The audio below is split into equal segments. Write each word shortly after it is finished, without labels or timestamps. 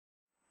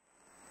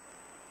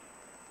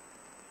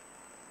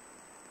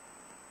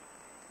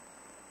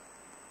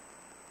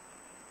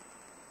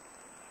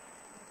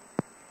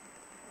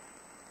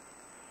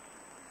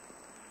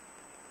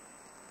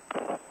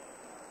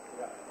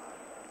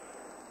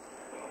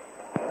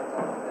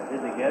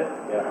get it?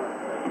 Yeah.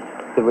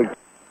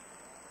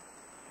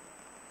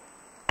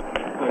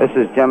 This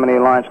is Gemini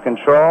Launch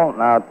Control.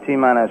 Now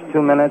T-minus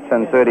 2 minutes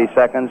and 30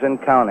 seconds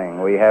and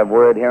counting. We have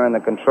word here in the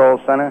control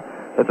center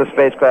that the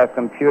spacecraft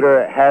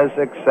computer has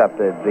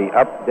accepted the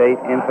update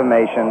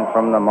information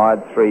from the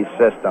Mod 3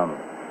 system.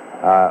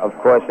 Of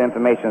course,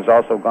 information has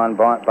also gone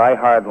by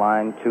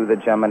hardline to the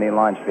Gemini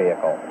launch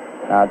vehicle.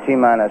 Now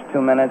T-minus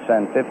 2 minutes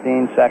and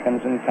 15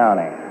 seconds and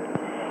counting.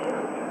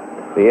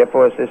 The Air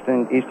Force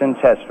Eastern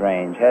Test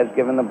Range has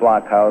given the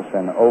blockhouse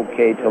an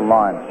OK to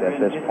launch at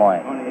this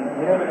point.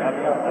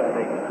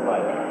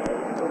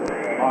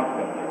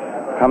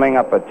 Coming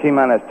up at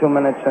T-minus 2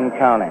 minutes and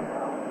counting.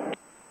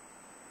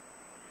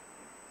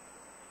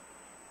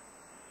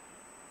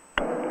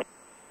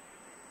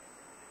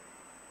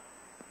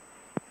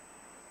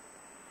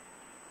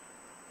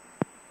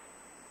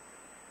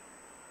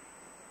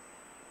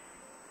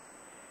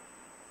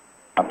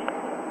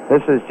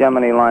 This is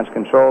Gemini Launch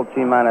Control,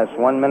 T-minus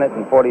 1 minute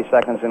and 40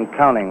 seconds and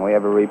counting. We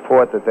have a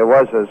report that there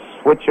was a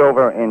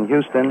switchover in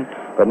Houston,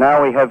 but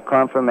now we have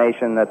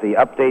confirmation that the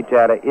update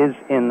data is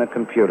in the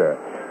computer.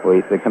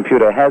 The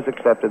computer has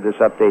accepted this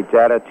update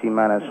data,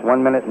 T-minus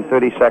 1 minute and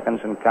 30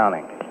 seconds and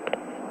counting.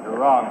 You're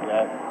wrong,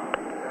 Jack.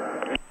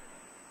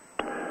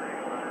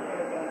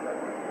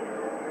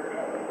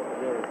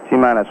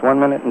 T-minus 1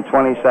 minute and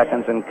 20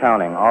 seconds and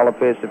counting. All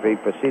appears to be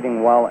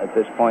proceeding well at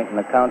this point in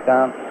the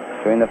countdown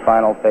during the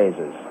final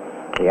phases.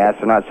 The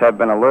astronauts have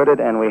been alerted,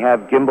 and we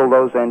have gimbaled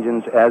those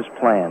engines as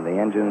planned. The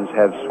engines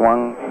have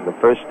swung, the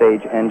first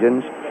stage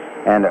engines,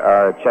 and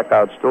our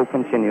checkout still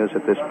continues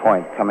at this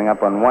point. Coming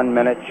up on 1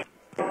 minute,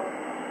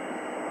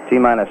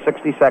 T-minus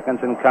 60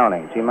 seconds and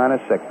counting.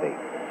 T-minus 60.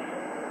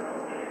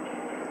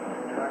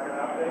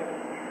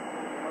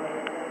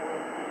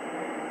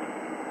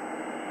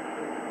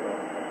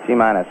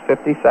 T-minus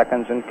 50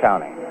 seconds and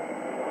counting.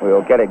 We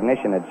will get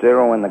ignition at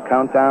 0 in the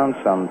countdown.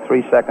 Some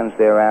 3 seconds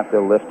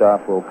thereafter,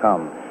 liftoff will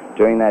come.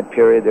 During that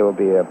period, there will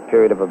be a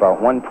period of about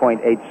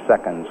 1.8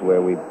 seconds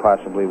where we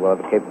possibly will have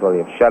the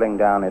capability of shutting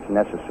down if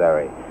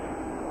necessary.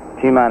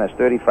 T-minus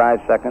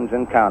 35 seconds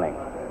and counting.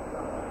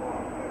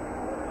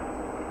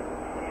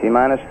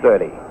 T-minus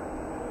 30.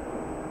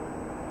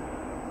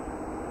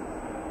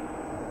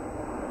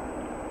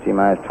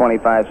 T-minus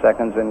 25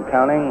 seconds and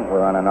counting.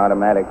 We're on an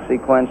automatic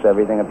sequence.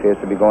 Everything appears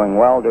to be going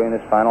well during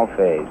this final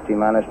phase.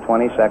 T-minus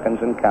 20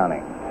 seconds and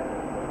counting.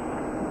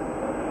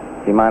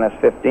 T-minus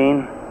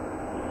 15.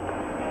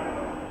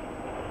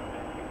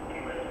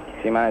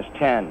 T-minus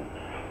 10,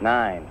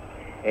 9,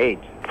 8,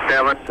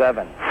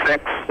 7,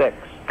 6,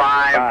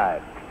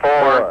 5,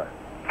 4,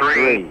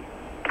 3,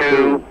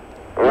 2,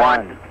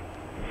 1,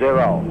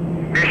 0.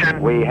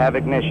 Ignition. We have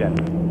ignition.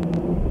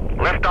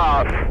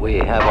 Liftoff. We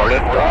have a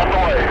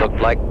liftoff. It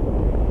looked like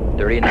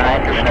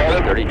 39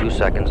 minutes, 32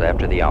 seconds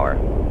after the hour.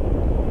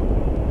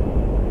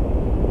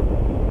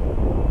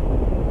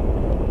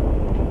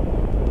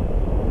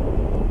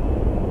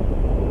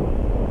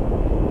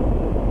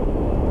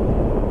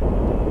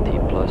 T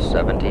plus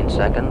 17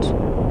 seconds.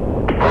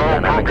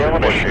 Dynamic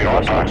propulsion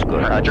course looks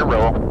good. Roger,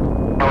 roll.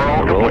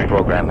 The roll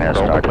program has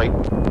started.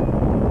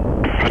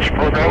 Pitch The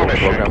roll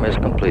program is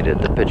completed.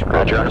 The pitch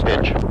program has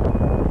pitch. started.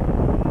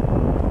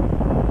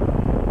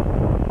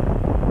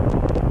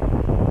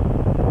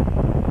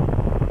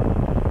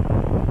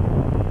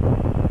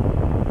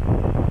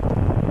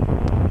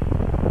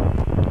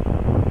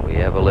 We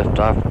have a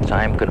liftoff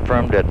time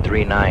confirmed at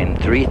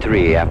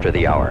 3933 after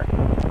the hour.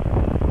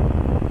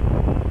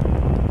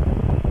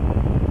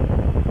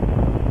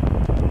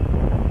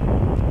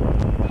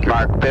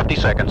 Mark, 50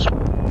 seconds. We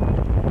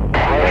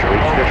have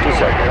reached 50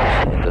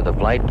 seconds into the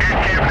flight.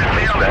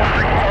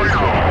 Spacecraft is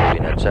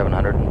moving at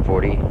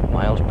 740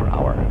 miles per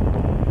hour.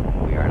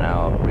 We are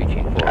now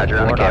reaching for 4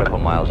 nautical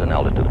miles in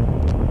altitude.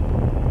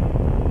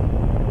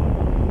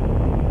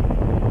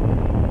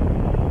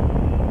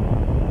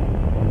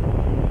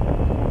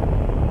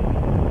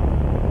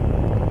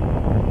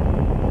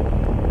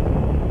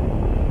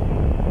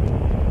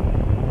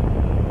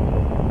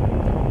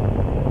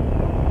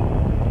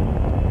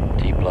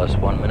 Plus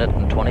 1 minute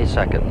and 20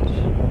 seconds.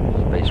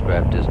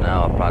 Spacecraft is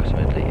now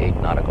approximately 8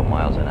 nautical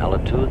miles in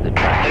altitude. The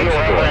track looks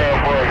good.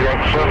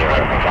 We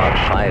are about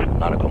 5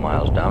 nautical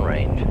miles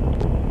downrange.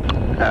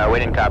 We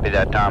didn't copy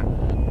that, Tom.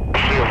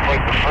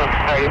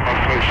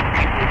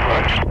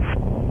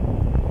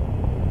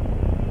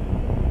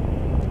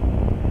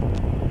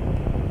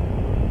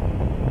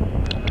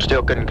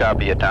 Still couldn't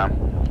copy it, Tom.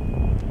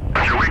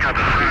 We got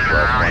the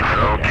sign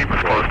now, so keep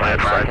us close by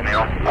advice,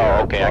 Neil.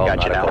 Oh, okay, I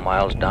got you now. Nautical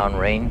miles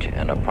downrange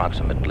and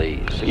approximately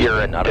 16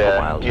 You're nautical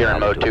miles you're in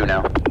mode altitude. 2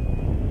 now.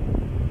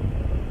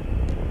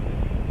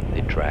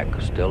 The track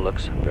still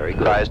looks very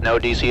good. Advise no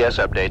DCS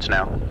updates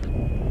now.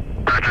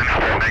 Roger,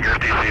 negative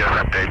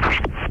DCS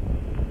updates.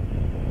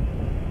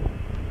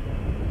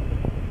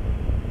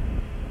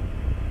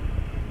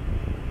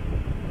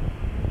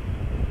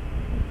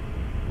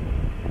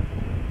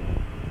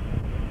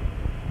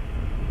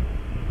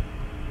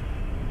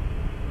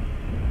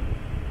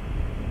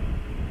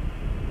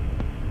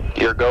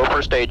 Roger, go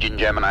for staging,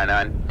 Gemini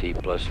 9. T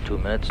plus 2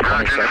 minutes,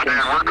 20 seconds. The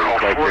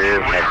flight crew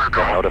has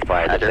been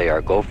notified that they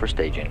are go for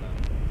staging.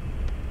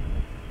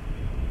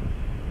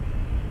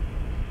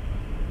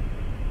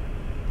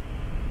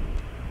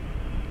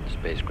 The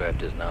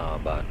spacecraft is now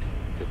about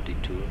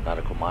 52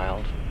 nautical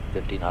miles,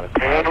 50 nautical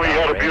miles. And we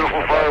had a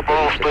beautiful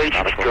fireball stage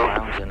nautical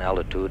miles in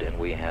altitude, and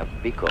we have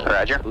BECO,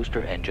 Roger.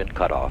 booster engine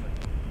cutoff.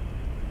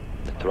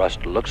 The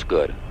thrust looks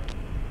good.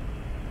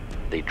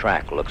 The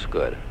track looks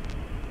good.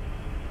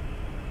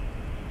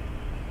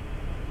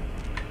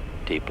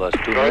 T plus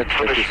 2 minutes,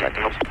 50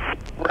 seconds.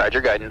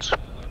 Roger, guidance.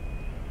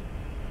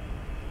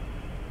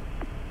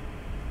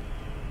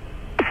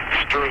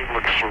 Steering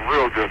looks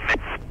real good.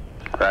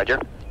 Roger.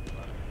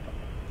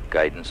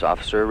 Guidance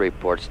officer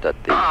reports that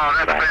the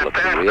Oh, that's track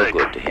looks real fantastic.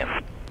 good to him.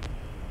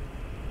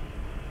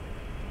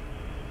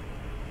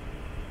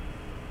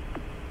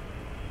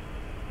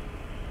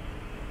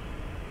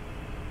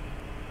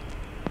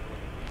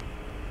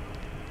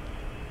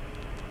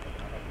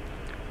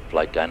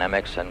 Flight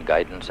dynamics and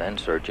guidance and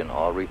surgeon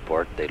all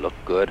report they look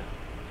good.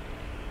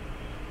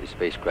 The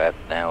spacecraft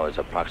now is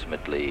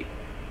approximately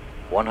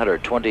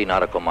 120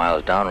 nautical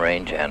miles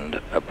downrange and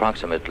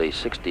approximately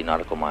 60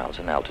 nautical miles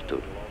in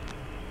altitude.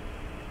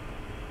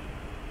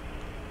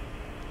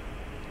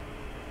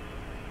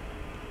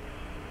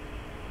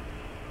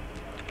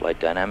 Flight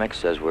dynamics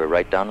says we're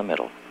right down the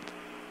middle.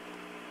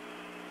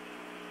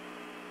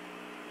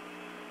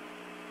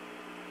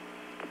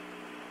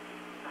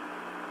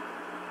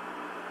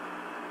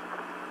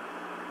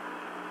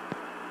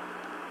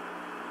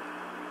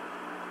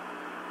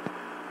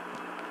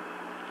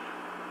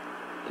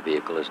 The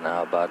vehicle is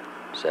now about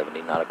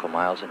 70 nautical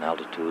miles in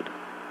altitude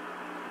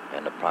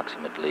and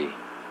approximately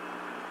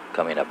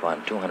coming up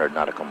on 200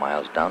 nautical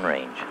miles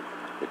downrange.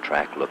 The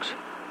track looks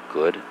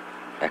good,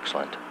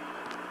 excellent.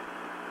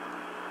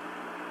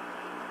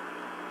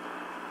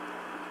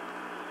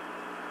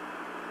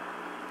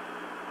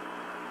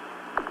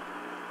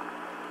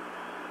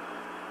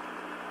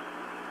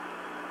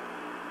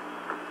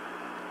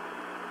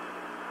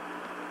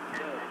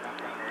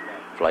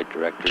 Flight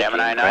director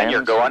Gemini 9,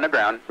 you're go on the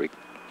ground.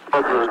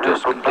 has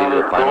just completed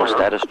a final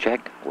status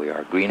check. We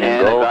are green and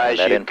And go, advise and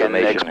that you can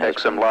information has expect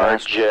some been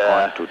passed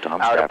large on to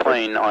Tom outer Stafford.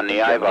 plane on the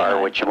Gemini IVAR,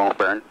 9. which you won't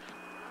burn.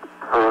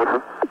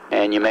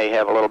 And you may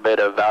have a little bit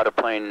of outer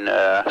plane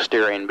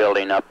steering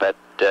building up at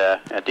the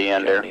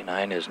end there.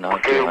 Gemini 9 is now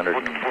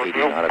 280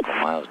 nautical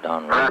miles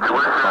downrange and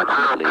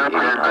approximately 80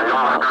 nautical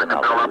miles in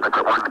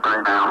altitude.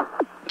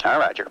 All right,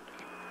 Roger.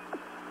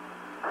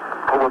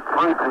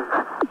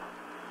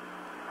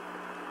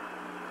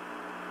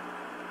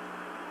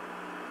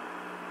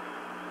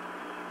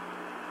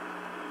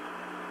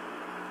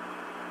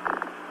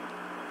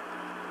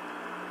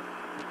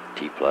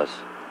 T plus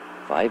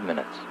 5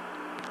 minutes.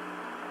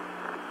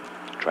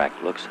 Track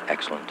looks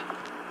excellent.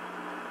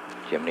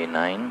 Gemini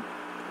 9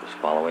 is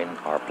following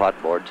our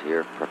plot boards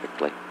here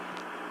perfectly.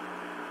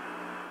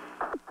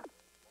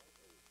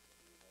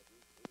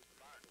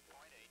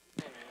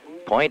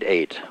 Point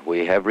 8.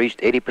 We have reached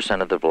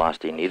 80% of the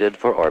velocity needed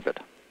for orbit.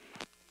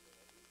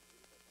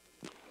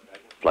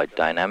 Flight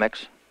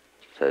dynamics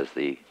says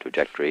the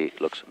trajectory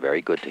looks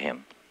very good to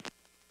him.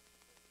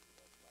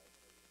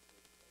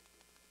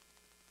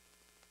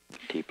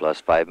 T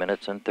plus 5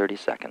 minutes and 30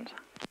 seconds.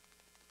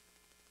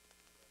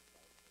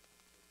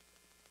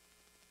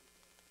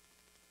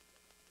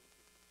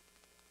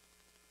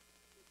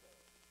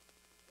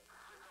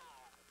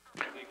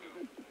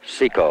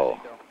 SECO,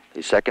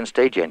 the second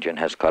stage engine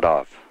has cut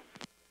off.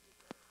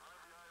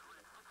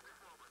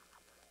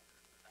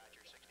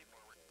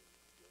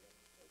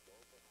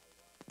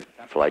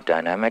 Flight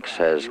dynamics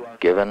has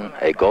given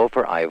a go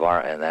for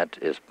IVAR, and that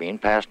is being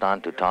passed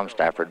on to Tom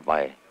Stafford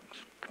by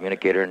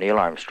communicator Neil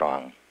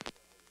Armstrong.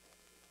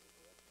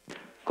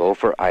 Go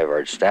for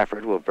IVAR.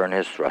 Stafford will burn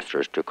his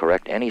thrusters to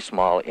correct any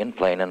small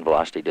in-plane and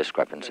velocity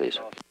discrepancies.